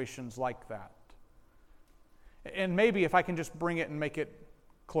situations like that. And maybe if I can just bring it and make it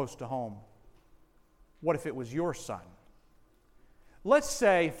close to home. What if it was your son? Let's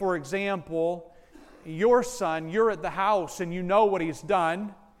say, for example, your son, you're at the house and you know what he's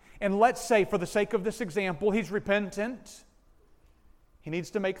done. And let's say, for the sake of this example, he's repentant. He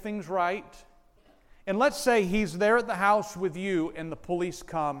needs to make things right. And let's say he's there at the house with you and the police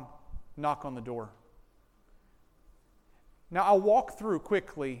come, knock on the door. Now, I'll walk through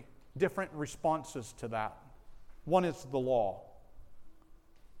quickly different responses to that. One is the law.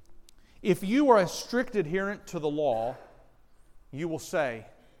 If you are a strict adherent to the law, you will say,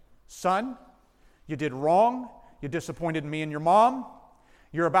 son, you did wrong. You disappointed me and your mom.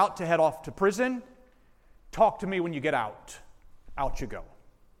 You're about to head off to prison. Talk to me when you get out. Out you go.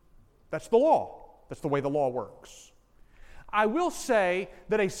 That's the law. That's the way the law works. I will say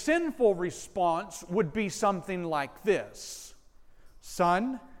that a sinful response would be something like this.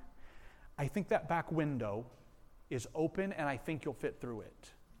 Son, I think that back window is open and I think you'll fit through it.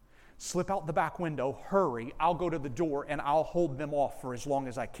 Slip out the back window, hurry, I'll go to the door and I'll hold them off for as long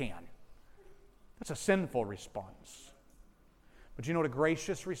as I can. That's a sinful response. But you know what a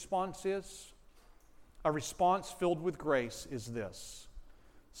gracious response is? A response filled with grace is this.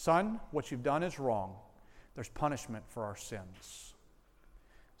 Son, what you've done is wrong. There's punishment for our sins.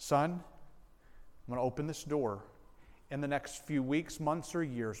 Son, I'm going to open this door. In the next few weeks, months, or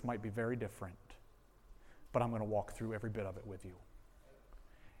years might be very different. But I'm going to walk through every bit of it with you.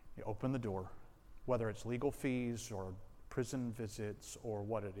 You open the door, whether it's legal fees or prison visits or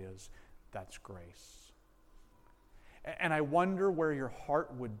what it is, that's grace. And I wonder where your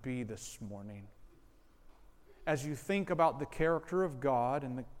heart would be this morning as you think about the character of God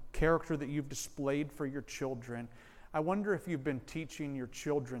and the character that you've displayed for your children. I wonder if you've been teaching your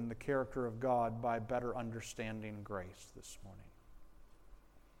children the character of God by better understanding grace this morning.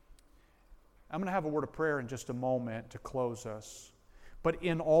 I'm going to have a word of prayer in just a moment to close us. But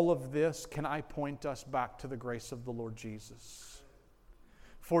in all of this, can I point us back to the grace of the Lord Jesus?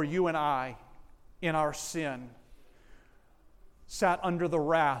 For you and I, in our sin, sat under the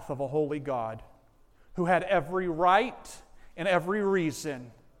wrath of a holy God who had every right and every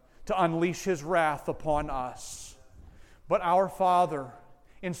reason to unleash His wrath upon us. But our Father,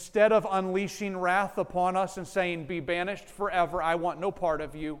 instead of unleashing wrath upon us and saying, "Be banished forever, I want no part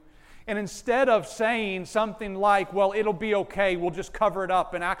of you," and instead of saying something like, "Well, it'll be okay, we'll just cover it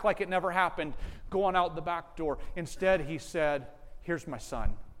up and act like it never happened, go on out the back door," instead He said, "Here's my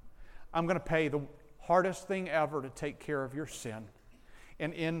Son. I'm going to pay the hardest thing ever to take care of your sin."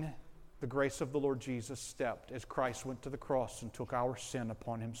 And in the grace of the Lord Jesus stepped as Christ went to the cross and took our sin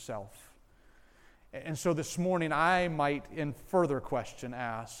upon Himself. And so this morning I might in further question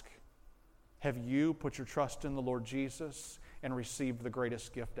ask, have you put your trust in the Lord Jesus and received the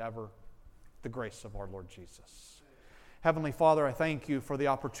greatest gift ever, the grace of our Lord Jesus? Heavenly Father, I thank You for the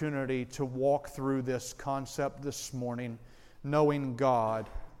opportunity to walk through this concept this morning, knowing God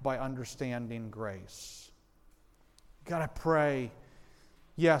by understanding grace. God, I pray,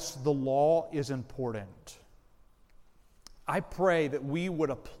 yes, the law is important. I pray that we would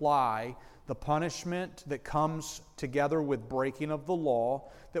apply the punishment that comes together with breaking of the law,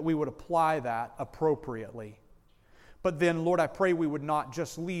 that we would apply that appropriately. But then, Lord, I pray we would not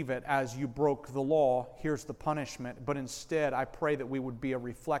just leave it as you broke the law, here's the punishment, but instead I pray that we would be a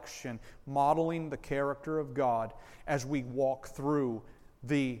reflection, modeling the character of God as we walk through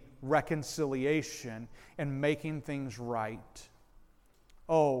the reconciliation and making things right.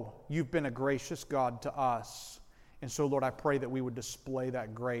 Oh, You've been a gracious God to us. And so, Lord, I pray that we would display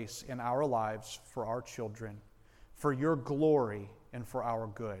that grace in our lives for our children, for Your glory and for our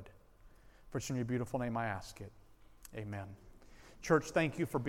good. For it's in Your beautiful name I ask it. Amen. Church, thank you for being